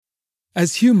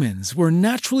As humans, we're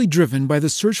naturally driven by the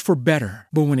search for better.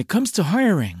 But when it comes to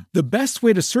hiring, the best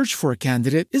way to search for a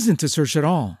candidate isn't to search at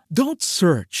all. Don't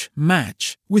search,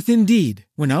 match with Indeed.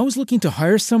 When I was looking to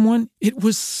hire someone, it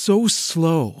was so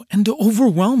slow and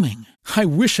overwhelming. I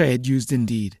wish I had used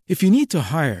Indeed. If you need to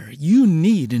hire, you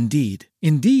need Indeed.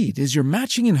 Indeed is your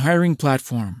matching and hiring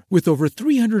platform with over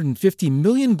 350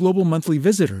 million global monthly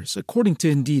visitors, according to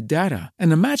Indeed data,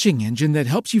 and a matching engine that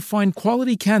helps you find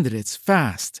quality candidates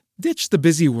fast. Ditch the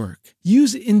busy work.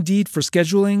 Use Indeed for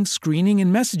scheduling, screening,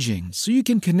 and messaging so you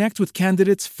can connect with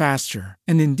candidates faster.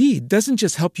 And Indeed doesn't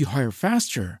just help you hire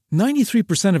faster.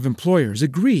 93% of employers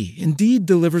agree Indeed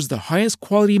delivers the highest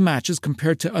quality matches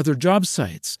compared to other job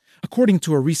sites, according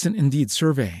to a recent Indeed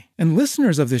survey. And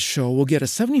listeners of this show will get a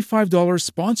 $75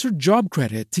 sponsored job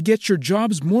credit to get your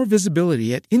jobs more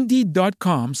visibility at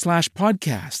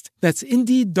Indeed.com/podcast. That's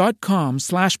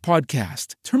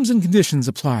Indeed.com/podcast. Terms and conditions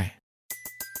apply.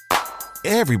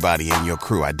 Everybody in your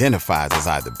crew identifies as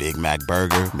either Big Mac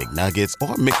Burger, McNuggets,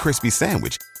 or McCrispy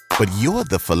Sandwich. But you're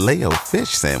the Filet-O-Fish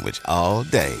Sandwich all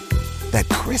day. That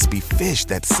crispy fish,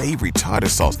 that savory tartar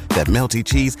sauce, that melty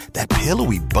cheese, that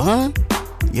pillowy bun.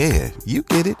 Yeah, you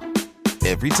get it.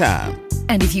 Every time.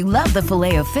 And if you love the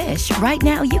Filet-O-Fish, right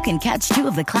now you can catch two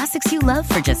of the classics you love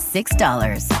for just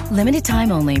 $6. Limited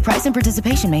time only. Price and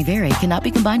participation may vary. Cannot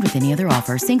be combined with any other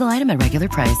offer. Single item at regular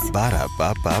price.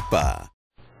 Ba-da-ba-ba-ba.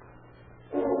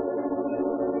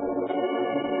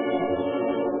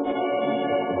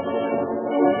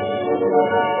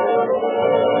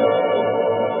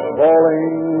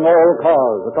 Calling all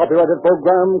cars, a copyrighted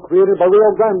program created by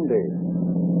Rio Grande.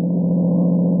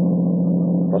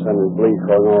 Los Angeles Police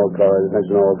calling all cars,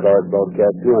 attention all cars,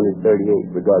 broadcast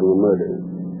 238 regarding a murder.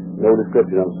 No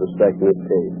description of suspect in this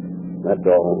case. That's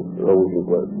all.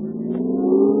 Rosenquist.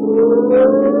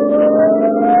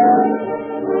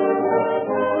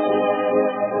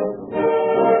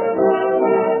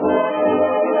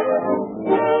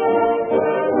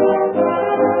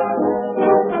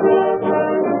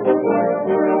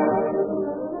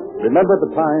 Remember the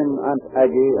time Aunt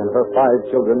Aggie and her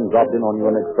 5 children dropped in on you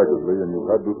unexpectedly and you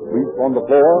had to sleep on the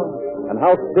floor? And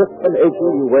how stiff and achy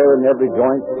you were in every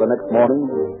joint the next morning?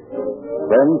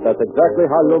 Friends, that's exactly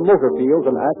how your motor feels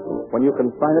and acts when you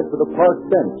confine it to the park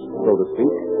bench, so to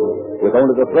speak, with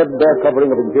only the threadbare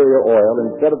covering of inferior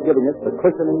oil instead of giving it the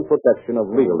cushioning protection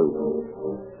of Legaloo.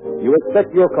 You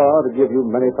expect your car to give you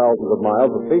many thousands of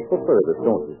miles of faithful service,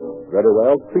 don't you? Very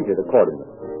well, treat it accordingly.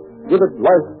 Give it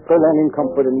life-prolonging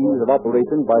comfort and ease of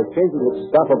operation by changing its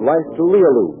staff of life to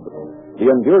Lealube, the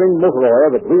enduring motor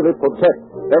oil that really protects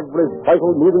every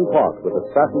vital moving part with a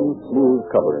satin smooth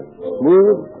covering.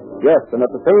 Smooth, yes, and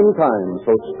at the same time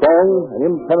so strong and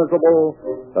impenetrable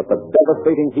that the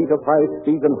devastating heat of high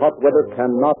speed and hot weather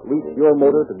cannot reach your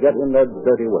motor to get in their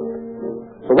dirty work.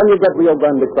 So when you get Rio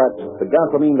Grande cracked, the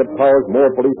gasoline that powers more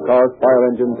police cars, fire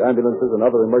engines, ambulances, and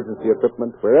other emergency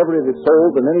equipment, wherever it is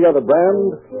sold in any other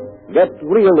brand, get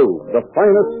Lealube, the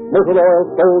finest motor oil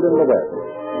sold in the West.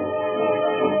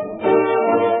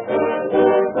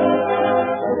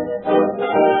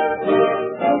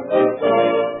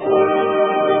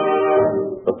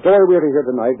 The story we are to hear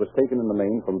tonight was taken in the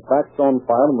main from facts on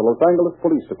file in the Los Angeles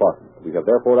Police Department. We have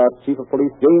therefore asked Chief of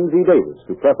Police James E. Davis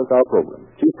to preface our program.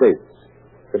 Chief Davis.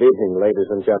 Good evening,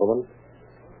 ladies and gentlemen.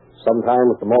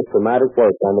 Sometimes the most dramatic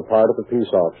work on the part of a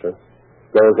peace officer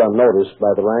goes unnoticed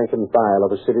by the rank and file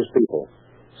of a city's people,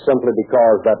 simply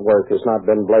because that work has not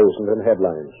been blazoned in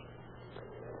headlines.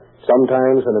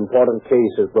 Sometimes an important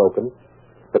case is broken,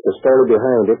 but the story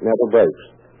behind it never breaks.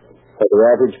 For the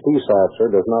average peace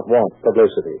officer does not want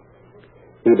publicity.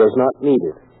 He does not need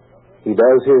it. He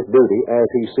does his duty as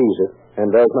he sees it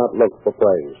and does not look for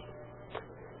praise.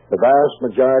 The vast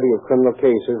majority of criminal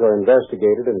cases are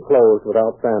investigated and closed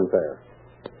without fanfare,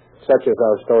 such as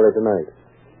our story tonight.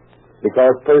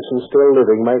 Because persons still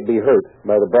living might be hurt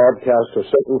by the broadcast of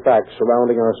certain facts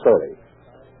surrounding our story,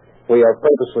 we have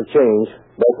purposely changed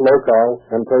both locale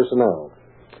and personnel.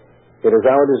 It is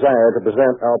our desire to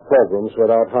present our programs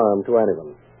without harm to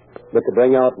anyone, but to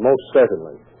bring out most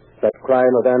certainly that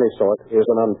crime of any sort is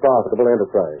an unprofitable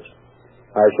enterprise.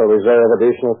 I shall reserve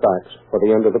additional facts for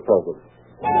the end of the program.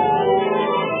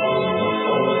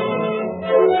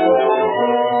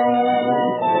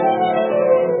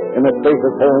 In a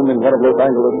spacious home in one of Los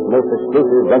Angeles' most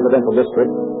exclusive residential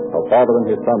districts, a father and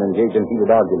his son engage in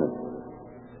heated argument.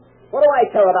 What do I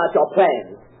care about your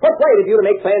plans? What right have you to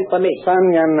make plans for me? Son,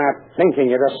 you're not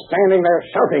thinking. You're just standing there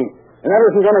shouting, and that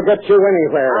isn't going to get you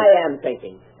anywhere. I am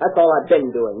thinking. That's all I've been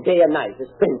doing, day and night,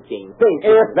 is thinking.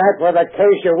 If that were the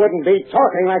case, you wouldn't be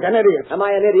talking like an idiot. Am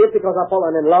I an idiot because I've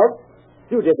fallen in love?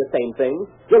 You did the same thing.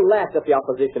 You laughed at the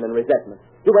opposition and resentment.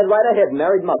 You went right ahead and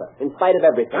married Mother, in spite of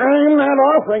everything. I'm not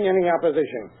offering any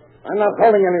opposition. I'm not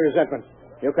holding any resentment.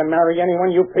 You can marry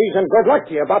anyone you please, and good luck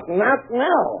to you, but not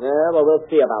now. Yeah, well, we'll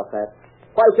see about that.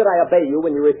 Why should I obey you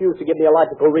when you refuse to give me a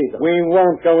logical reason? We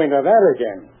won't go into that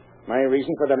again. My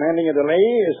reason for demanding a delay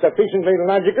is sufficiently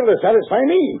logical to satisfy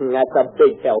me. That's a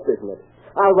big help, isn't it?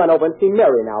 I'll run over and see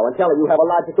Mary now and tell her you have a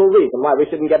logical reason why we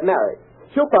shouldn't get married.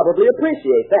 She'll probably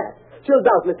appreciate that. She'll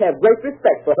doubtless have great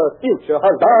respect for her future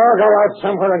husband. Oh, go out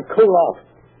somewhere and cool off.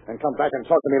 And come back and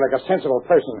talk to me like a sensible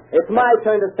person. It's my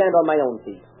turn to stand on my own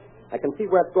feet. I can see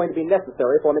where it's going to be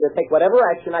necessary for me to take whatever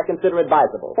action I consider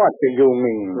advisable. What do you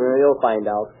mean? You'll find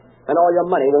out. And all your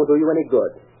money won't do you any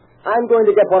good. I'm going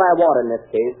to get what I want in this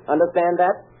case. Understand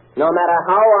that? No matter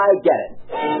how I get it.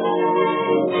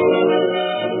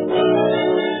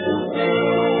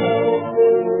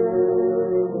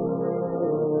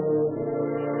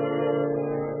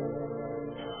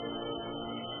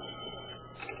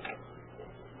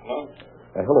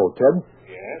 Hello, Ted.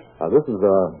 Yes? This is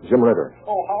Jim Ritter.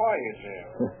 Oh, how are you,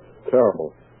 Jim?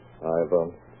 Terrible.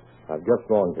 I've guessed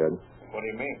wrong, Ted. What do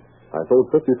you mean? I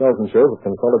sold 50,000 shares of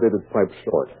Consolidated Pipe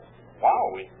short.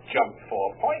 Wow, it jumped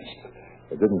 4 points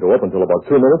today. It didn't go up until about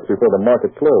 2 minutes before the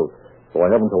market closed, so I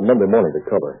have until Monday morning to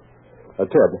cover.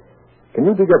 Ted, can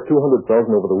you dig up 200,000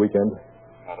 over the weekend?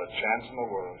 Not a chance in the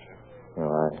world, Jim.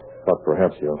 I thought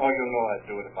perhaps you... Oh, you know I'd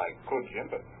do it if I could, Jim,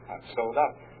 but I'm sold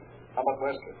up. How about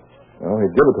Wesker? Well,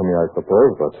 he'd give it to me, I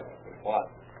suppose, but... What?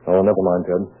 Oh, never mind,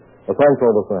 Ted. Well, thanks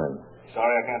all the same. Sorry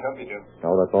I can't help you, Jim.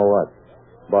 No, that's all right.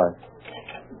 Bye.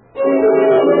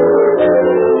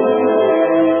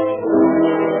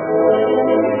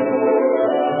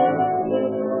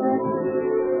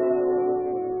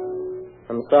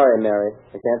 I'm sorry, Mary.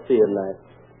 I can't see you tonight.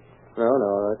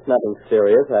 No, it's nothing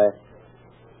serious. I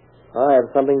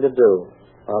have something to do.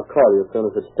 I'll call you as soon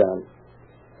as it's done.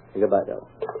 Goodbye, Del.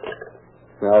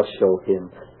 I'll show him.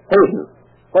 Hayden,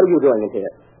 what are you doing in here?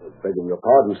 Begging your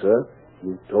pardon, sir.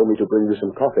 You told me to bring you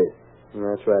some coffee.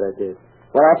 That's right, I did.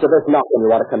 Well, after this knocking, you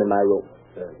want to come in my room.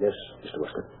 Yes, Mr.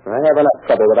 Wesker. I have enough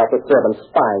trouble without the servants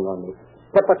spying on me.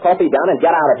 Put the coffee down and get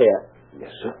out of here.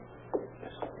 Yes, sir.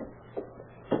 Yes.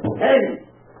 Hayden!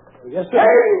 Yes, sir.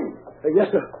 Hayden! Yes,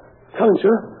 sir. Coming,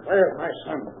 sir. Where's my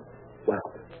son? Well,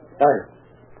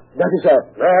 that is a...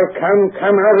 Well,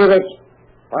 come out of it.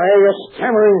 Why are you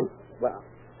stammering? Well,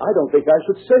 I don't think I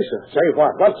should say, sir. Say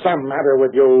what? What's the matter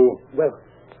with you? Well,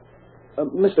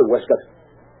 Mr. Westcott,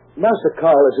 Master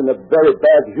Carl is in a very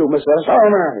bad humor, sir. So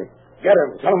am I. Get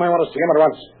him. Tell him I want to see him at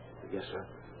once. Yes, sir.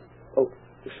 Oh,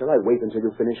 shall I wait until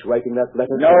you finish writing that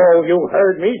letter? No, you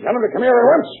heard me. Tell him to come here at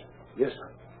once. Yes, sir.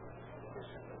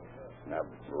 The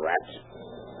brat.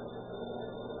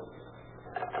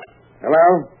 Hello?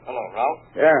 Hello, Ralph.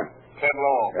 Yeah. Ted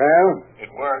Long. Well? It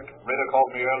worked. Ritter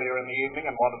called me earlier in the evening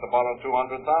and wanted to borrow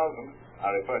 200,000. I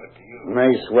referred it to you.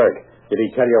 Nice work. Did he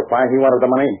tell you why he wanted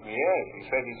the money? Yes, he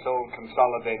said he sold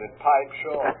Consolidated Pipe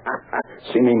short.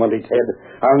 See me Monday, Ted.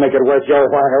 I'll make it worth your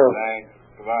while. Thanks.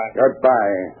 Goodbye.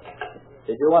 Goodbye.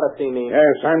 Did you want to see me?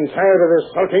 Yes, I'm tired of this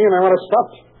sulking and I want to stop.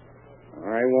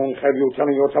 I won't have you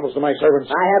telling your troubles to my servants.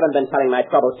 I haven't been telling my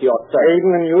troubles to your servants.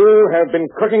 Hayden and you have been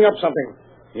cooking up something.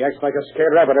 He acts like a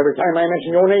scared rabbit every time I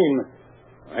mention your name.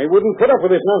 I wouldn't put up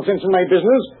with this nonsense in my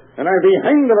business, and I'd be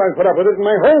hanged if I put up with it in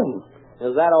my home.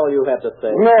 Is that all you have to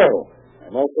say? No.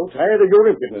 I'm also tired of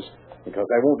your impudence, because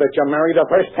I won't let you marry the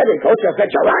first petticoat you set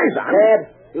your eyes on. Dad,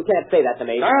 you can't say that to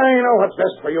me. I know what's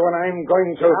best for you, and I'm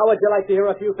going to... How would you like to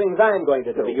hear a few things I'm going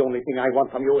to do? The only thing I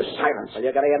want from you is silence. Well,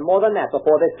 you're going to get more than that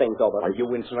before this thing's over. Are you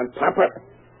insolent papa?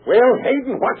 Well,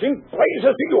 Hayden, what in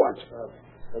blazes do you want?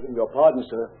 Begging your pardon,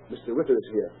 sir. Mr. Ritter is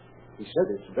here. He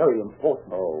said it's very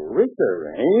important. Oh, Ritter,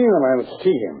 eh? Well, I'll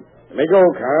see him. Let me go,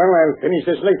 Carl. I'll finish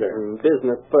this later.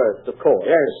 Business first, of course.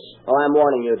 Yes. Oh, I'm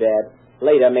warning you, Dad.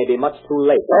 Later may be much too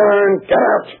late. Burn, get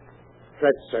out!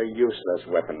 Threats are useless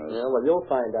weapons. Yeah, well, you'll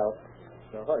find out.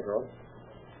 Hi, Carl.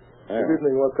 Yeah. Good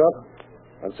evening, Westcott.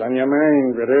 What's on your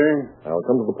mind, Ritter? I'll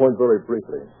come to the point very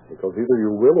briefly, because either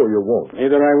you will or you won't.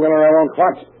 Either I will or I won't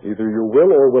what? Either you will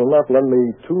or will not lend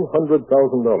me $200,000.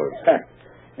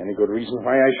 Any good reason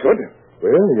why I should?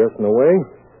 Well, yes, in a way.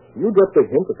 You dropped a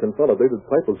hint that Consolidated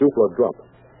Pipe was due for a drop.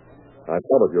 I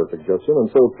followed your suggestion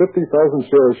and sold 50,000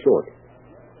 shares short.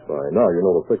 By now, you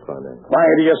know the fix I'm in. Why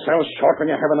do you sell short when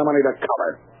you haven't the money to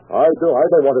cover? I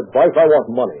don't want advice. I want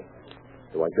money.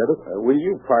 Do I get it? Will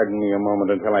you pardon me a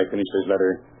moment until I finish this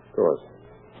letter? Of course.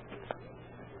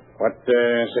 What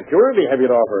security have you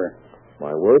to offer?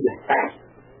 My word?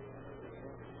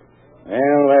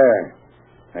 Well, there.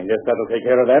 I guess that'll take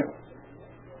care of that.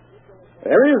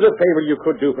 There is a favor you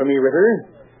could do for me, Ritter,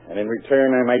 and in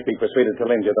return I might be persuaded to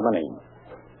lend you the money.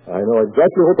 I know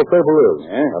exactly what the favor is,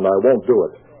 Yeah? and I won't do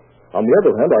it. On the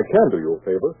other hand, I can do you a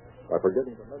favor by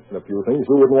forgetting to mention a few things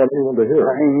you wouldn't want anyone to hear.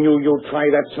 I knew you'd try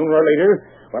that sooner or later.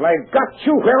 Well, I've got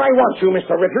you where I want you,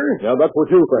 Mr. Ritter. Now, that's what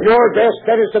you think. Your best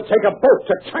bet is to take a boat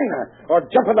to China or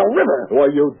jump in the river. Why,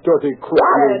 you dirty crook.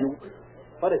 You...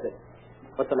 What is it?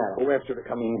 What's the matter? Who asked you to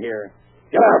come in here?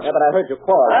 Get out. Yeah, but I heard you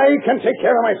quarrel. I can take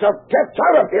care of myself. Get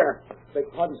out of here.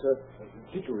 Beg pardon, sir.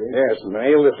 Did you read? Yes,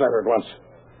 mail this letter at once.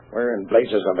 Where in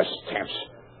blazes are the stamps?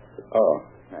 Oh,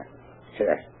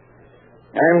 here.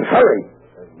 And hurry.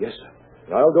 Yes,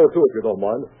 sir. I'll go too if you don't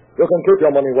mind. You can keep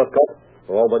your money, Westcott,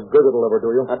 for all the good it'll ever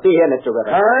do you. Now, see here, Mr.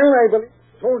 Ritter. I believe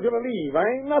I told you to leave.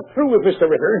 I'm not through with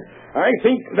Mr. Ritter. I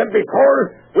think that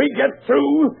before we get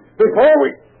through,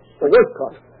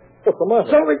 Westcott, what's the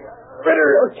matter? So the Ritter...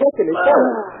 You're choking me.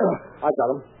 I got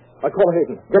him. I call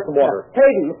Hayden. Get some water.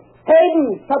 Hayden!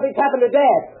 Something's happened to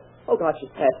Dad. Oh, gosh,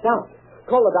 she's passed out.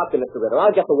 Call the doctor, Mr. Ritter.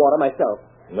 I'll get the water myself.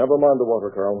 Never mind the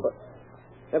water, Carl.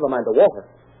 Never mind the water.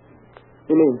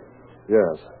 You mean?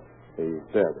 Yes, he's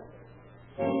dead.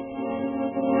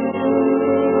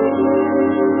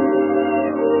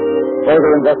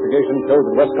 Further investigation showed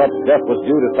that Westcott's death was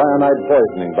due to cyanide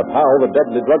poisoning, but how the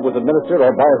deadly drug was administered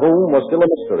or by whom was still a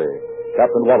mystery.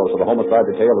 Captain Wallace of the Homicide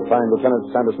Detail assigned Lieutenants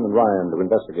Sanderson and Ryan to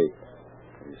investigate.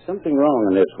 There's something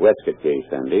wrong in this Westcott case,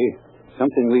 Andy.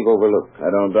 Something we've overlooked. I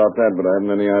don't doubt that, but I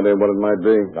haven't any idea what it might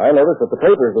be. I noticed that the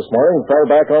papers this morning fell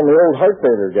back on the old heart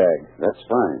failure gag. That's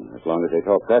fine. As long as they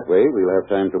talk that way, we'll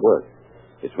have time to work.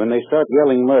 It's when they start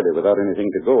yelling murder without anything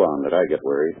to go on that I get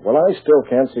worried. Well, I still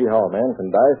can't see how a man can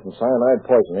die from cyanide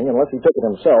poisoning unless he took it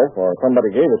himself or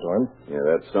somebody gave it to him. Yeah,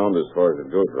 that's sound as far as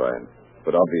it goes, Ryan.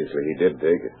 But obviously he did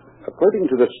take it. According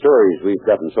to the stories we've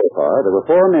gotten so far, there were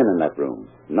 4 men in that room.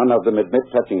 None of them admit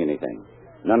touching anything.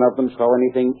 None of them saw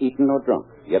anything eaten or drunk.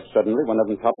 Yet suddenly one of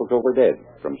them topples over dead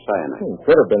from cyanide.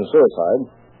 Could have been suicide.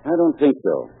 I don't think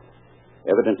so.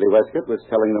 Evidently, Westcott was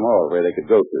telling them all where they could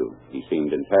go to. He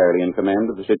seemed entirely in command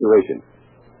of the situation.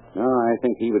 No, I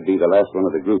think he would be the last one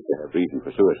of the group to have reason for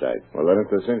suicide. Well, then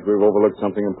it's a cinch we've overlooked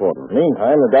something important.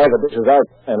 Meantime, the guy that dishes out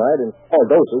cyanide in small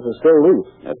doses is still loose.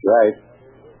 That's right.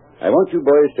 I want you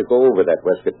boys to go over that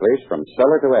Westcott place from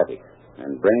cellar to attic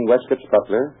and bring Westcott's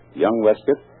butler, young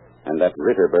Westcott, and that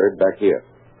Ritter bird back here.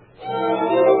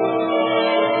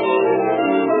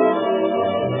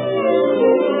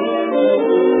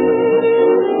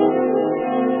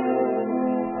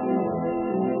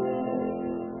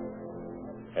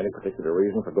 Any particular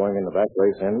reason for going in the back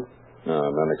place, Andy? No,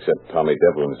 none except Tommy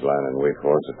Devlin's lying in wait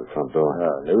for us at the front door.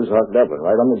 Newshawk Devlin,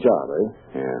 right on the job, eh?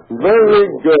 Yeah. Very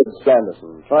good,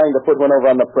 Sanderson. Trying to put one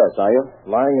over on the press, are you?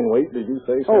 Lying in wait, did you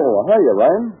say so? Oh, hiya,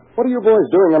 Ryan. What are you boys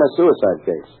doing on a suicide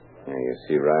case? Yeah, you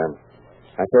see, Ryan,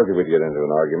 I told you we'd get into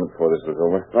an argument before this was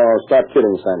over. Oh, stop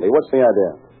kidding, Sandy. What's the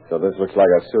idea? So this looks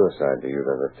like a suicide to you,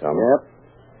 does it, Tommy? Yep.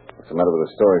 What's the matter with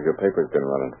the stories your paper's been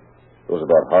running? Those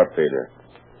about heart failure.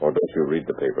 Or don't you read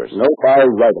the papers? Nope, I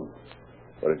write them.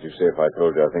 What did you say if I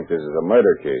told you I think this is a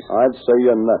murder case? I'd say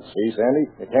you're nuts. See, Sandy?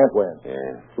 You can't win.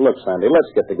 Yeah. Look, Sandy,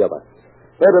 let's get together.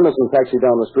 That innocent taxi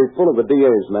down the street full of the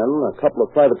DA's men, a couple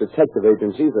of private detective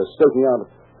agencies are staking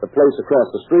out the place across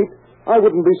the street. I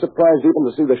wouldn't be surprised even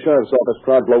to see the sheriff's office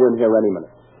crowd blow in here any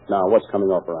minute. Now, what's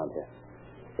coming off around here?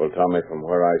 Well, Tommy, from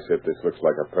where I sit, this looks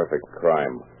like a perfect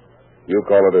crime. You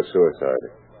call it a suicide.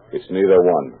 It's neither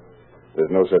one.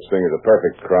 There's no such thing as a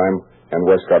perfect crime, and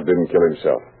Westcott didn't kill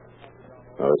himself.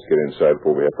 Now, let's get inside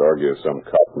before we have to argue with some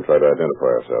cop and try to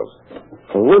identify ourselves.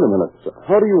 Well, wait a minute.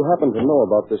 How do you happen to know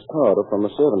about this powder from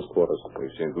the servants' quarters?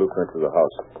 We've seen blueprints of the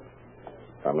house.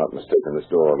 If I'm not mistaken, this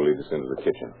door ought to lead us into the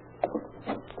kitchen.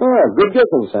 Ah, good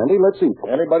guessing, Sandy. Let's eat.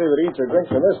 Anybody that eats or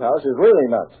drinks in this house is really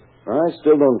nuts. I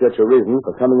still don't get your reason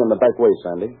for coming in the back way,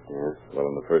 Sandy. Yeah. Well,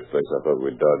 in the first place, I thought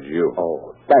we'd dodge you.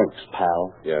 Oh, thanks,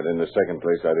 pal. Yeah, and in the second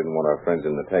place, I didn't want our friends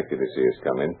in the taxi to see us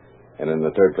come in. And in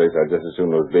the third place, I'd just as soon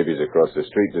those babies across the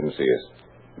street didn't see us.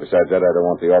 Besides that, I don't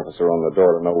want the officer on the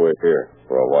door to know we're here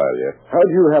for a while yet.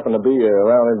 How'd you happen to be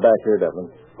around in back here, Devlin?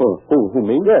 Who,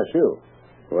 me? Yes, you.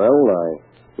 Well, I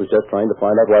was just trying to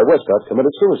find out why Westcott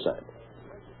committed suicide.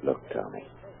 Look, Tommy.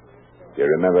 Do you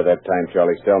remember that time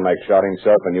Charlie Stelmach shot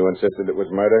himself and you insisted it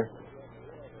was murder?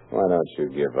 Why don't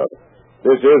you give up?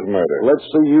 This is murder. Let's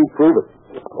see you prove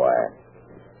it. Quiet.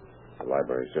 The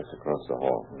library's just across the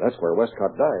hall. That's where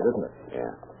Westcott died, isn't it?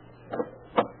 Yeah.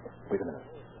 Wait a minute.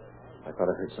 I thought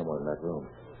I heard someone in that room.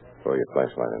 Throw your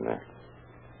flashlight in there.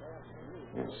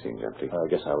 Yeah, it seems empty. I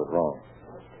guess I was wrong.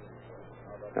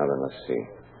 Now then, let's see.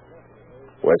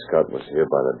 Westcott was here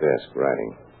by the desk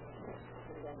writing.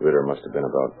 Ritter must have been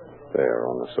about There,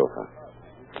 on the sofa.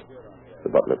 The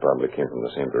butler probably came from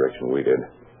the same direction we did.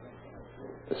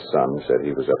 The son said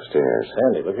he was upstairs.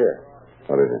 Sandy, look here.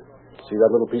 What is it? See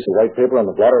that little piece of white paper on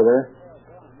the blotter there?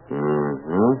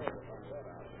 Mm-hmm.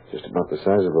 Just about the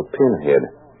size of a pinhead.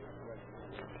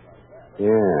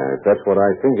 Yeah, if that's what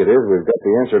I think it is, we've got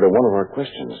the answer to one of our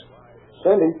questions.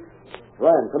 Sandy.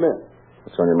 Ryan, come in.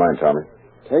 What's on your mind, Tommy?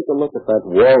 Take a look at that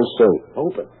wall safe.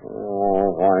 Open. Oh,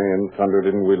 why in thunder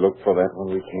didn't we look for that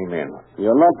when we came in?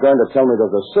 You're not going to tell me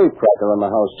there's a safe cracker in the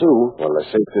house, too. Well, the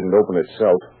safe didn't open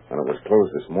itself. When it was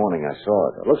closed this morning, I saw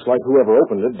it. It looks like whoever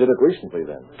opened it did it recently,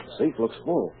 then. The safe looks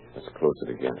full. Let's close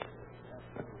it again.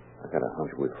 I got a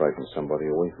hunch we frightened somebody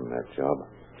away from that job.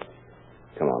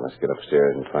 Come on, let's get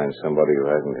upstairs and find somebody who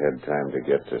hasn't had time to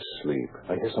get to sleep.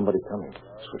 I hear somebody coming.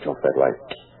 Switch off that light.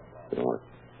 We don't want to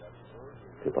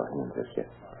tip our hands just yet.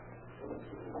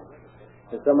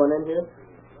 Is someone in here?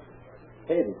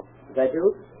 Hayden, is that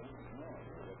you?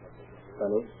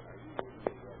 Sonny,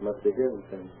 must be hearing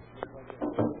things.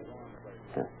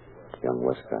 Yeah, young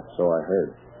Westcott. So I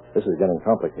heard. This is getting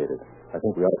complicated. I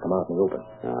think we ought to come out in the open.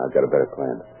 No, I've got a better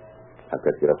plan. I've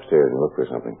got to get upstairs and look for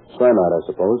something. Cyanide, I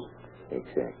suppose.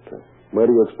 Exactly. Where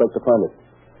do you expect to find it?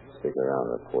 Stick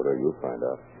around, reporter. You'll find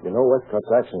out. You know,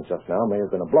 Westcott's actions just now may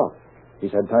have been a bluff.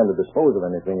 He's had time to dispose of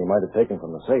anything he might have taken from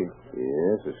the safe.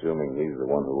 Yes, assuming he's the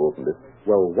one who opened it.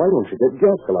 Well, why don't you get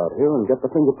Gaskell out here and get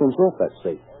the fingerprints off that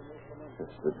safe?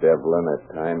 It's the devil, and at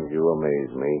times you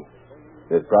amaze me.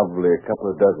 There's probably a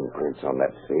couple of dozen prints on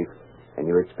that safe, and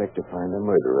you expect to find the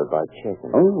murderer by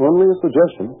checking. Oh, only a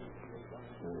suggestion.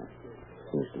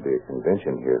 Seems to be a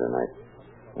convention here tonight.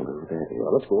 Wonder who that is.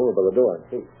 Well, let's go over by the door and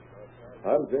see.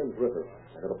 I'm James Ritter.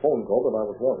 I got a phone call that I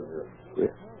was wanted here.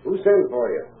 Ritter? Who sent for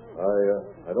you?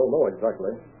 I don't know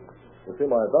exactly. You see,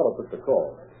 my valet took the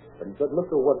call, but he said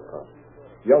Mr. Westcott.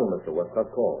 Young Mr. Westcott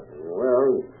called.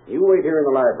 Well, you wait here in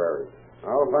the library.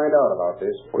 I'll find out about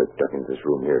this. Quick, duck into this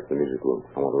room here. It's the music room.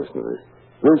 I want to listen to this.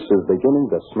 This is beginning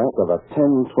to smack of a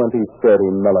 10, 20,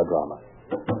 30 melodrama.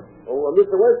 Oh,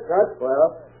 Mr. Westcott. Well,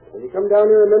 will you come down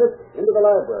here a minute? Into the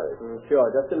library. Sure,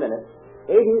 just a minute.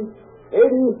 Hayden,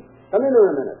 come in here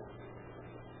a minute.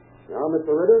 Now,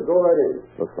 Mr. Ritter, go right in.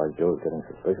 Looks like Joe's getting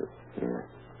suspicious. Yeah.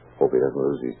 Hope he doesn't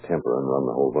lose his temper and run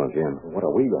the whole bunch in. What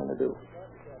are we going to do?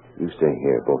 You stay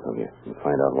here, both of you, and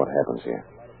find out what happens here.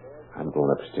 I'm going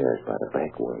upstairs by the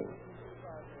back way.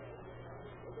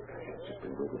 I've just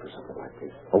been waiting for something like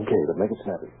this. Okay, but make it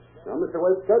snappy. Now, Mr.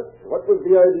 Westcott, what was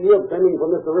the idea of sending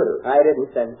for Mr. Ritter? I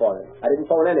didn't send for him. I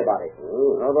didn't phone anybody.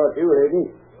 Oh, how about you,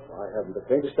 Hayden? I haven't the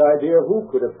faintest idea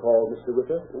who could have called Mr.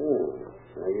 Ritter. Oh,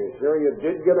 are you sure you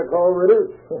did get a call,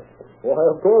 Ritter? Why,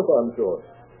 of course I'm sure.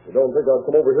 You don't think I'd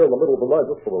come over here in the middle of the night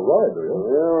just for a ride, do you?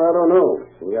 Well, I don't know.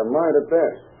 You might at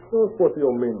that. What do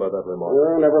you mean by that remark?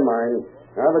 Well, never mind.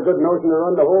 I have a good notion to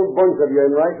run the whole bunch of you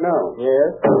in right now.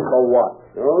 Yes? For what?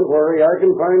 Don't worry, I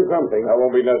can find something. That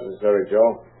won't be necessary,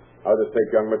 Joe. I'll just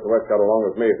take young Mr. Westcott along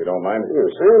with me, if you don't mind.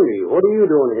 Sandy, what are you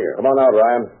doing here? Come on out,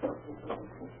 Ryan.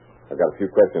 I've got a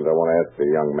few questions I want to ask the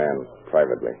young man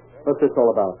privately. What's this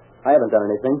all about? I haven't done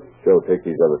anything. Joe, take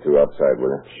these other two outside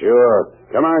with you. Sure.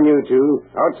 Come on, you two.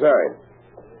 Outside.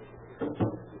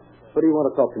 What do you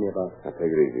want to talk to me about? Now, take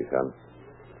it easy, son.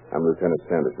 I'm Lieutenant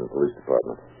Sanderson, Police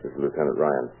Department. This is Lieutenant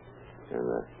Ryan. And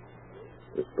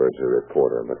this bird's a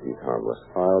reporter, but he's harmless.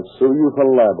 I'll sue you for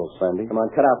libel, Sandy. Come on,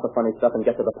 cut out the funny stuff and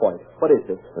get to the point. What is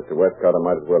this? Mr. Westcott, I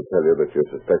might as well tell you that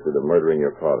you're suspected of murdering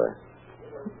your father.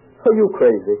 Are you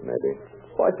crazy? Maybe.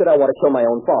 Why should I want to kill my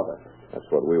own father? That's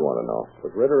what we want to know.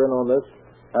 Was Ritter in on this?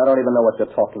 I don't even know what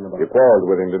you're talking about. You quarreled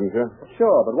with him, didn't you?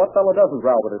 Sure, but what fellow doesn't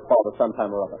row with his father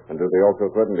sometime or other? And do they also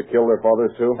threaten to kill their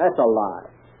fathers, too? That's a lie.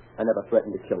 I never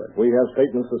threatened to kill him. We have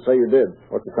statements to say you did.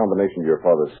 What's the combination of your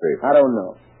father's safe? I don't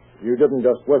know. You didn't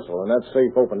just whistle, and that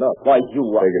safe opened up. Why, you...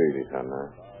 Take it easy, son.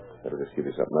 That'll just give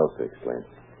you something else to explain.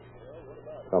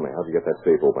 Tell me, how'd you get that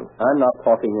safe open? I'm not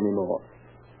talking anymore.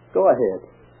 Go ahead.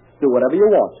 Do whatever you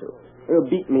want to. You'll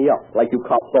beat me up, like you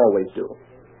cops always do.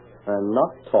 I'm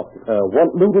not talking.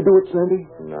 Want me to do it, Sandy?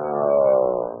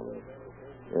 No.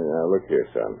 Now, look here,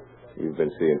 son. You've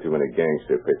been seeing too many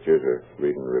gangster pictures or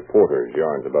reading reporters'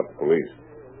 yarns about the police.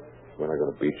 We're not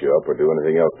going to beat you up or do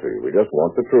anything else to you. We just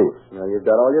want the truth. Now, you've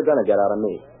got all you're going to get out of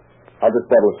me. How'd this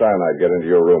bottle of cyanide get into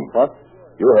your room? What?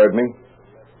 You heard me.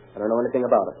 I don't know anything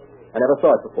about it. I never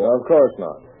saw it before. No, of course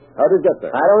not. How did it get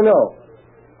there? I don't know.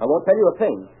 I won't tell you a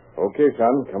thing. Okay,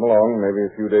 son. Come along. Maybe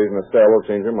a few days in the cell will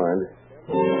change your mind.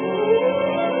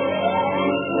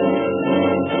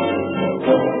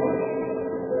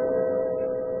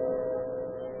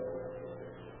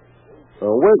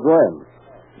 Where's Ryan?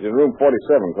 He's in room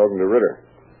 47 talking to Ritter.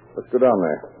 Let's go down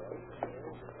there.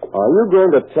 Are you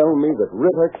going to tell me that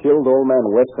Ritter killed old man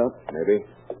Westcott? Maybe.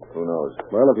 Who knows?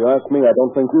 Well, if you ask me, I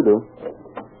don't think you do.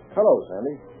 Hello,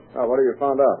 Sandy. Oh, what have you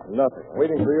found out? Nothing.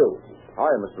 Waiting for you. Hi,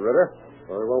 Mr. Ritter.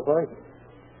 Very well, thanks.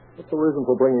 What's the reason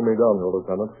for bringing me down here,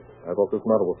 Lieutenant? I thought this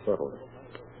matter was settled.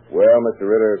 Well,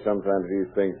 Mr. Ritter, sometimes these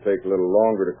things take a little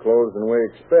longer to close than we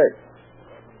expect.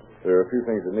 There are a few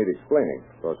things that need explaining.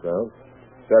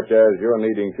 Such as you're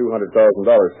needing $200,000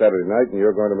 Saturday night, and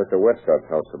you're going to Mr. Westcott's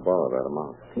house to borrow that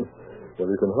amount. Well,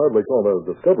 you can hardly call that a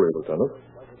discovery, Lieutenant.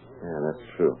 Yeah, that's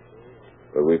true.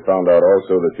 But we found out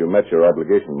also that you met your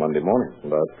obligation Monday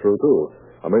morning. That's true, too.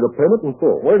 I made a payment in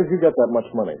full. Where did you get that much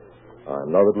money?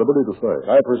 I'm not at liberty to say.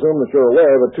 I presume that you're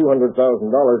aware that $200,000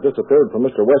 disappeared from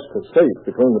Mr. Westcott's safe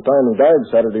between the time he died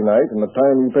Saturday night and the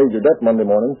time you paid your debt Monday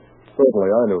morning. Certainly,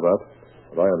 I knew that.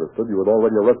 But I understood you had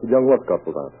already arrested young Westcott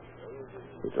for that.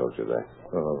 Who told you that?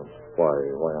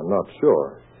 Why, I'm not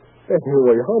sure.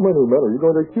 Anyway, how many men are you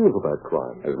going to accuse of that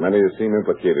crime? As many as seem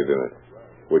implicated in it.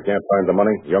 We can't find the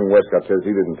money. Young Westcott says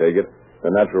he didn't take it. The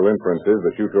natural inference is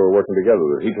that you two are working together,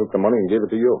 that he took the money and gave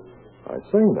it to you. I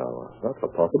say now, that's a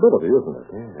possibility, isn't it?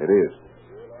 Yeah, it is.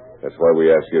 That's why we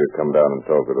asked you to come down and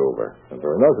talk it over.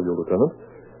 Very nice of you, Lieutenant.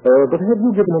 But have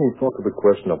you given any thought to the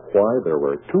question of why there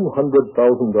were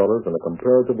 $200,000 in a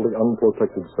comparatively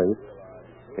unprotected safe?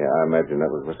 Yeah, I imagine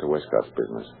that was Mr. Westcott's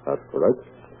business. That's correct.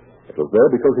 It was there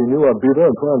because he knew I'd be there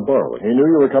and try and borrow it. He knew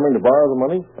you were coming to borrow the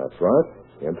money? That's right.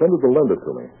 He intended to lend it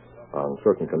to me on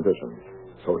certain conditions.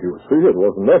 So you see, it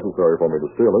wasn't necessary for me to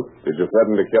steal it. Did you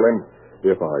threaten to kill him?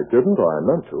 If I didn't, I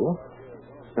meant to.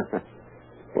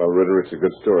 Well, Ritter, it's a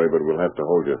good story, but we'll have to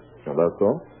hold you. And that's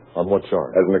all? On what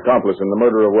charge? As an accomplice in the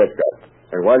murder of Westcott.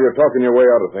 And while you're talking your way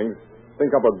out of things,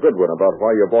 think up a good one about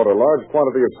why you bought a large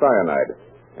quantity of cyanide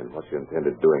and what you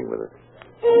intended doing with it.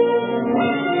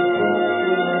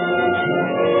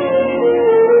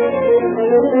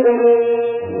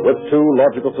 With two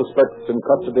logical suspects in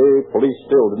custody, police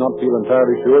still did not feel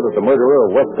entirely sure that the murderer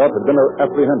of Westcott had been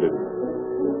apprehended.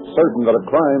 Certain that a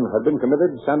crime had been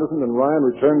committed, Sanderson and Ryan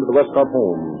returned to the Westcott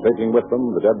home, taking with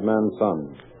them the dead man's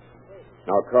son.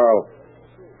 Now, Carl,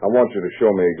 I want you to show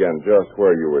me again just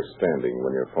where you were standing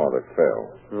when your father fell.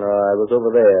 I was over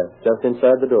there, just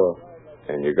inside the door.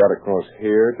 And you got across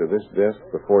here to this desk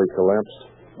before he collapsed?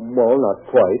 Well, not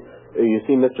quite. You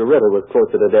see, Mr. Ritter was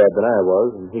closer to Dad than I was,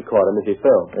 and he caught him as he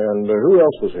fell. And who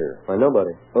else was here? Why,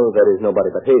 nobody. Oh, that is,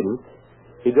 nobody but Hayden.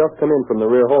 He'd just come in from the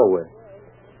rear hallway.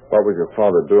 What was your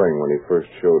father doing when he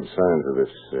first showed signs of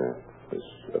this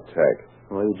attack?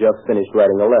 Well, he just finished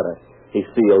writing a letter. He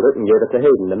sealed it and gave it to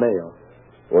Hayden to mail.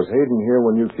 Was Hayden here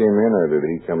when you came in, or did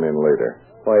he come in later?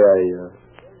 Why,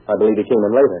 I believe he came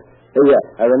in later.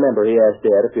 Yeah, I remember he asked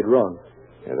Dad if he'd run.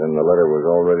 And then the letter was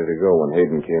all ready to go when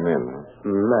Hayden came in, huh?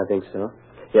 I think so.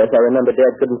 Yes, I remember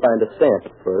Dad couldn't find a stamp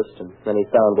at first, and then he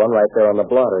found one right there on the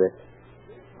blotter.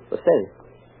 But say,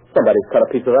 somebody's cut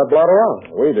a piece of that blotter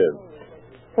out. We did.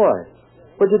 Why?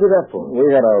 What'd you do that for? We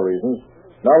had our reasons.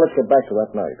 Now let's get back to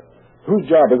that night. Whose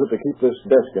job is it to keep this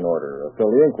desk in order,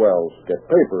 fill the inkwells, get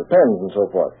paper, pens, and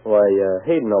so forth? Why,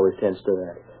 Hayden always tends to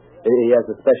that. He has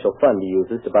a special fund he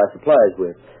uses to buy supplies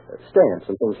with, stamps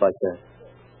and things like that.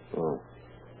 Oh.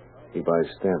 He buys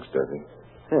stamps, does he?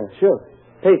 Yeah, sure.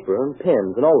 Paper and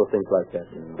pens and all the things like that.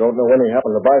 Don't know when he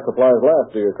happened to buy supplies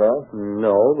last, do you, Carl?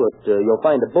 No, but you'll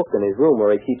find a book in his room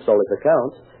where he keeps all his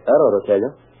accounts. That ought to tell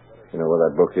you. You know where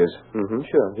that book is?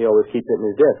 Sure. He always keeps it in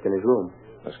his desk in his room.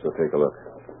 Let's go take a look.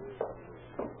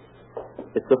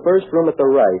 It's the first room at the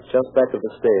right, just back of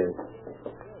the stairs.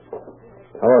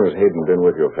 How long has Hayden been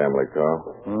with your family,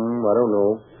 Carl? I don't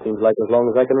know. Seems like as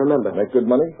long as I can remember. Make good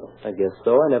money? I guess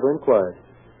so. I never inquired.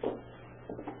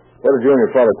 What did you and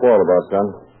your father quarrel about, son?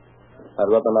 I'd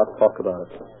rather not talk about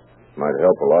it. Might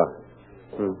help a lot.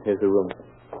 Here's the room.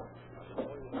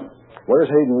 Where's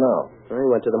Hayden now? He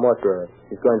went to the mortuary.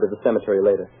 He's going to the cemetery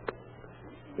later.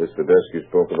 This the desk you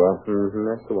spoke about?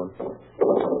 That's the one.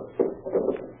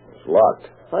 It's locked.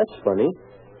 That's funny.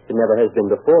 It never has been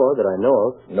before that I know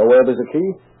of. Nowhere there's a key?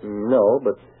 No,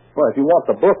 but well, if you want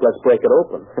the book, let's break it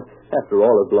open. After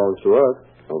all, it belongs to us.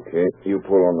 Okay, you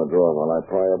pull on the drawer while I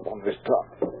pry up on this top.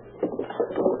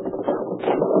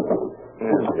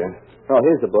 Okay. Oh,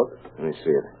 here's the book. Let me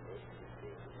see it.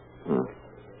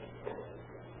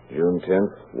 June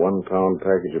 10th, 1 pound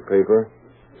package of paper,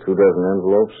 2 dozen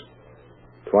envelopes,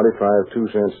 25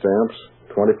 2-cent stamps,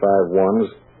 25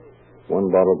 ones,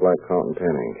 1 bottle of black fountain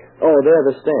pen ink. Oh, there are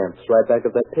the stamps, right back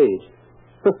of that page.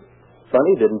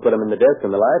 Funny, didn't put them in the desk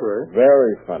in the library.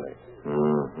 Very funny.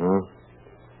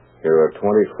 Here are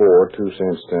 24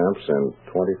 2-cent stamps and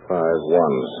 25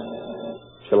 ones.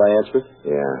 Shall I answer it?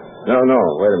 Yeah. No,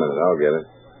 wait a minute. I'll get it.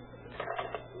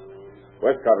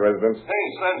 Westcott residence. Hey,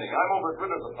 Sandy, I'm over at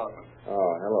Ritter's apartment.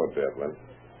 Oh, hello, Devlin.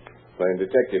 Playing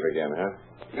detective again, huh?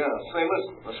 Yeah, say,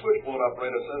 listen, the switchboard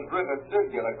operator says Ritter did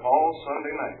get a call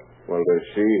Sunday night. Well, does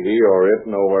she, he, or it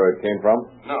know where it came from?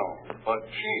 No, but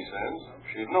she says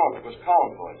she'd known it was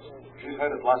Carl's voice. She's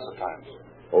heard it lots of times.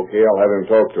 Okay, I'll have him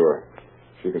talk to her.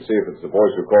 She can see if it's the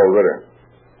voice who called Ritter.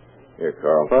 Here,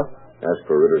 Carl. Huh? Ask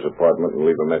for Ritter's apartment and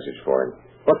leave a message for him.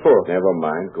 What for? Never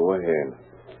mind. Go ahead.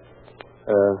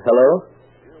 Hello?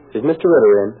 Is Mr.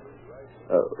 Ritter in?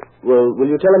 Will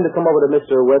you tell him to come over to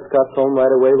Mr. Westcott's home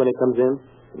right away when he comes in?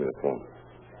 Give me the phone.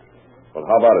 Well,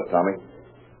 how about it, Tommy?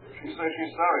 She says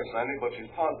she's sorry, Sandy, but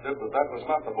she's positive that was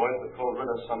not the voice that called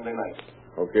Ritter Sunday night.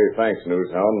 Okay, thanks,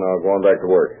 Newshound. Now go on back to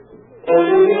work.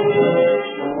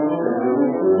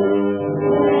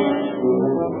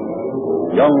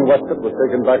 Young Westcott was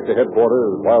taken back to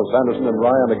headquarters, while Sanderson and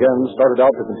Ryan again started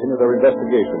out to continue their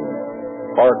investigation.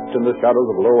 Parked in the shadows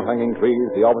of low-hanging trees,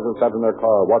 the officers sat in their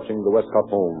car watching the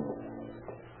Westcott home.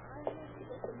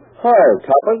 Hi,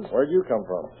 coppers. Where'd you come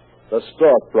from? The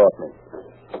stork brought me.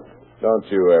 Don't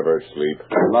you ever sleep.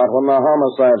 Not when the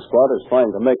homicide squad is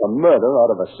trying to make a murder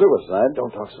out of a suicide.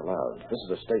 Don't talk so loud. This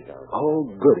is a stakeout.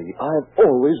 Oh, goody. I've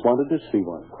always wanted to see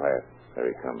one. Quiet. There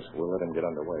he comes. We'll let him get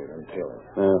underway, then tail him.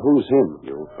 Who's him?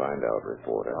 You'll find out,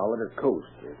 reporter. I'll let it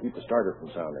coast. Keep the starter from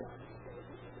sounding.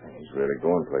 He's really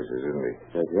going places, isn't he?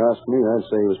 If you ask me, I'd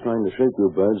say he was trying to shake you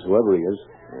birds, whoever he is.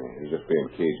 Yeah, he's just being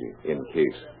cagey, in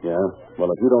case. Yeah? Well,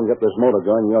 if you don't get this motor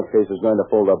going, your case is going to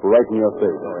fold up right in your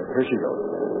face. All right, here she goes.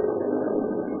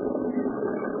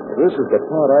 This is the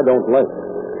part I don't like.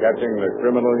 Catching the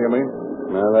criminal, you mean?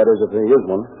 Now, that is if he is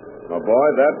one. Now, boy,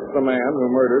 that's the man who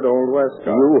murdered old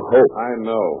Westcott. You hope. I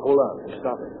know. Hold on.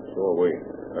 Stop it. So are we.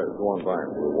 Let's go on by him.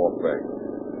 We'll walk back.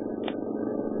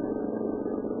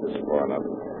 This is far enough.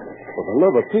 For the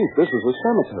love of Pete, this is a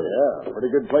cemetery. Yeah,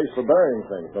 pretty good place for burying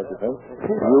things, don't you think?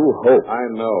 You hope. I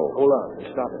know. Hold on.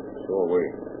 Stop it. So are we.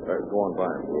 Let's go on by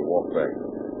him. We'll walk back.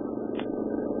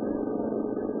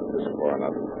 This is far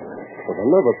enough. For the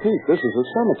love of Pete, this is a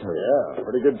cemetery. Yeah,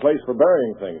 pretty good place for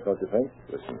burying things, don't you think?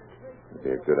 Listen, it'd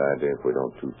be a good idea if we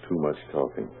don't do too much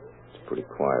talking. It's pretty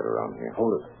quiet around here.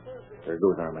 Hold it. There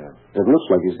goes our man. It looks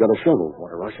like he's got a shovel.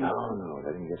 Want to rush him? No,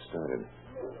 let him get started.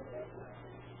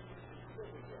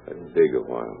 Let him dig a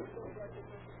while.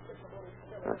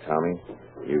 Now, Tommy,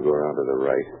 you go around to the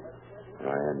right.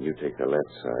 Ryan, you take the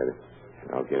left side,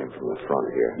 and I'll get him from the front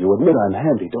here. You admit I'm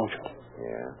handy, don't you?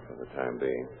 Yeah, for the time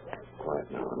being.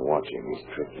 Quiet now and watch him. He's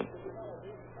tricky.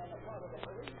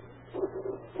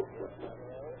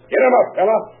 Get him up,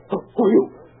 fella. Who are you?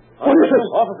 What is this?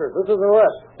 Officers, this is an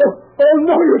arrest. Oh,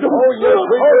 no, you don't. Oh, yes,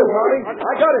 we do, Marty.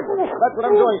 I got him. That's what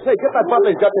I'm doing. Say, get that bottle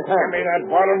he's got in his hand. Give me that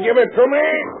bottle. Give it to me.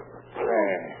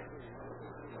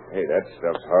 Hey, that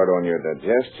stuff's hard on your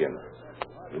digestion.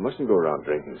 You mustn't go around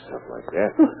drinking stuff like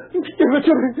that. Give it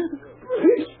to me.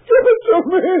 Please, give it to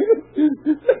me.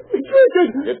 Let me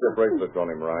drink it. Get your bracelet on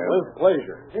him, Ryan. With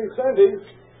pleasure. Hey, Sandy,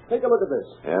 take a look at this.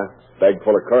 Yeah? Bag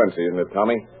full of currency, isn't it,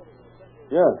 Tommy?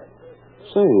 Yeah.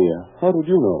 Say, how did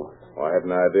you know? Well, I had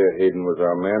an idea Hayden was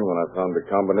our man when I found the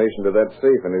combination to that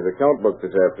safe in his account book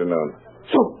this afternoon.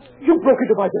 So, you broke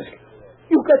into my desk.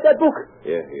 You got that book?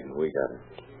 Yeah, Hayden, we got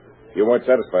it. You weren't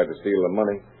satisfied to steal the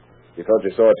money. You thought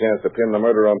you saw a chance to pin the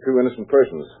murder on two innocent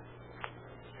persons.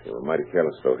 You were mighty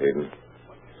careless, though, Hayden.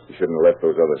 You shouldn't have left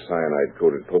those other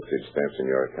cyanide-coated postage stamps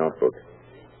in your account book.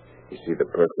 You see, the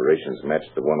perforations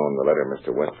matched the one on the letter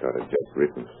Mr. Westcott had just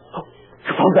written. Oh,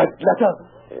 you found that letter?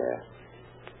 Yeah.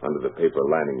 Under the paper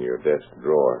lining your desk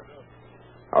drawer.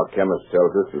 Our chemist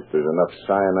tells us that there's enough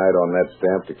cyanide on that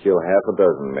stamp to kill half a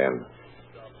dozen men.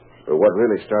 But what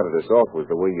really started us off was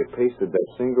the way you pasted that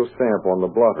single stamp on the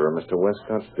blotter of Mr.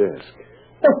 Westcott's desk.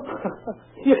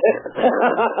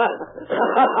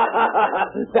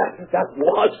 that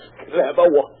was clever,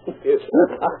 wasn't it?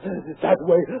 That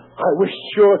way, I was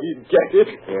sure he'd get it.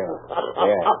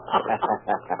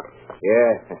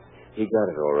 Yeah, he got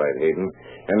it all right, Hayden.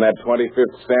 And that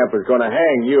 25th stamp is going to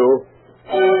hang you.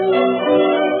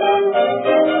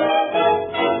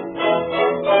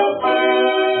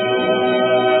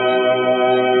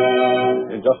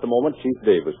 In just a moment, Chief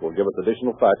Davis will give us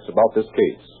additional facts about this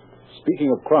case.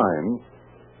 Speaking of crime,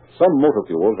 some motor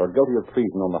fuels are guilty of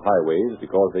treason on the highways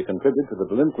because they contribute to the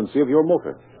delinquency of your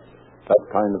motor. That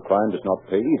kind of crime does not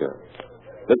pay either.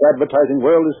 This advertising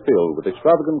world is filled with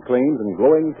extravagant claims and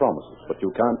glowing promises, but you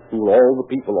can't fool all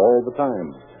the people all the time.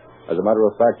 As a matter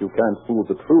of fact, you can't fool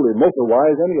the truly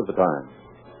motor-wise any of the time.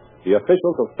 The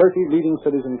officials of 30 leading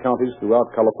cities and counties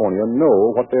throughout California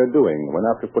know what they're doing when,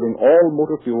 after putting all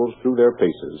motor fuels through their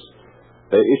paces,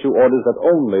 They issue orders that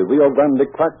only Rio Grande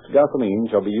cracked gasoline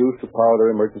shall be used to power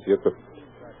their emergency equipment.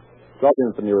 Drop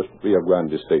in at the nearest Rio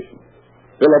Grande station.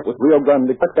 Fill up with Rio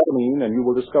Grande cracked gasoline, and you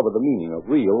will discover the meaning of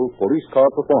real police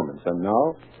car performance. And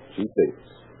now, Chief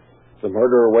Davis. The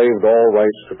murderer waived all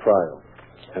rights to trial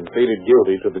and pleaded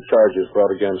guilty to the charges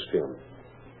brought against him.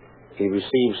 He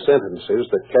received sentences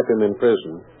that kept him in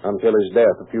prison until his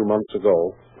death a few months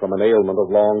ago from an ailment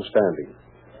of long standing.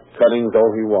 Cunning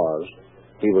though he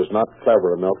was not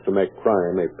clever enough to make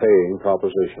crime a paying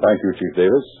proposition. Thank you, Chief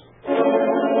Davis.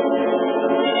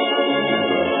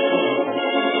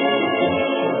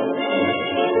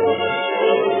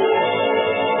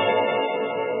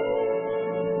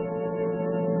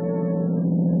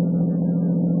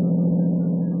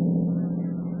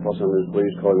 Los Angeles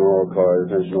Police calling all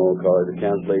cars, attention all cars, the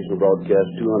cancellation of broadcast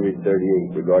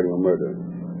 238 regarding a murder.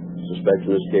 Suspect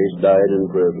in this case died in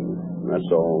prison.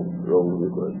 That's all. Roll the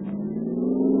request.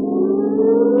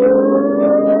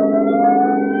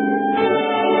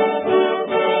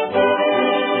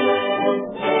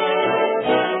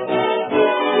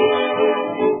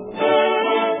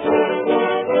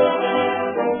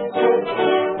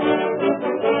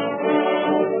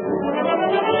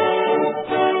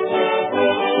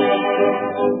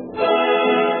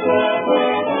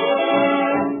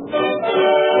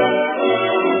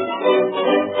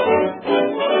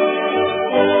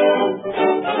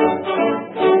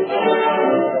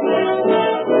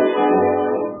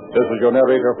 This is your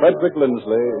narrator, Frederick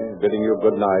Lindsley, bidding you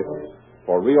good night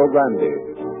for Rio Grande.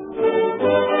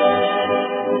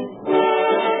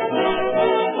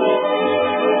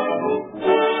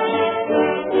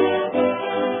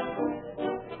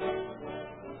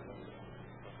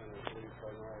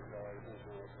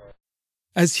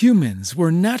 As humans, we're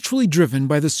naturally driven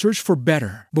by the search for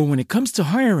better. But when it comes to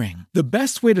hiring, the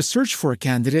best way to search for a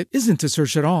candidate isn't to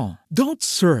search at all. Don't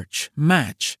search,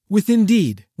 match with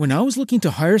Indeed. When I was looking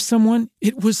to hire someone,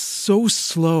 it was so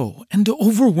slow and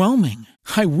overwhelming.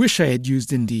 I wish I had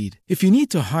used Indeed. If you need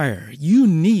to hire, you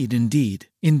need Indeed.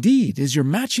 Indeed is your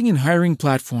matching and hiring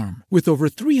platform with over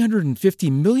 350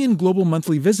 million global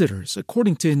monthly visitors,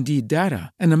 according to Indeed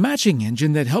data, and a matching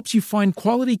engine that helps you find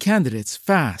quality candidates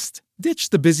fast. Ditch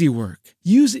the busy work.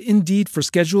 Use Indeed for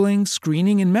scheduling,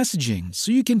 screening, and messaging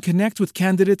so you can connect with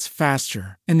candidates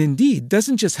faster. And Indeed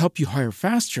doesn't just help you hire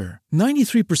faster.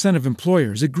 93% of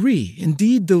employers agree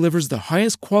Indeed delivers the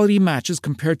highest quality matches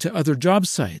compared to other job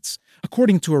sites,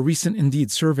 according to a recent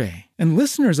Indeed survey. And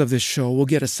listeners of this show will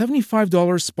get a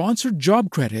 $75 sponsored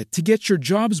job credit to get your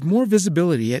jobs more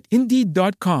visibility at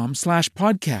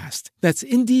Indeed.com/podcast. That's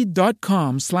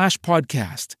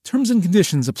Indeed.com/podcast. Terms and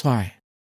conditions apply.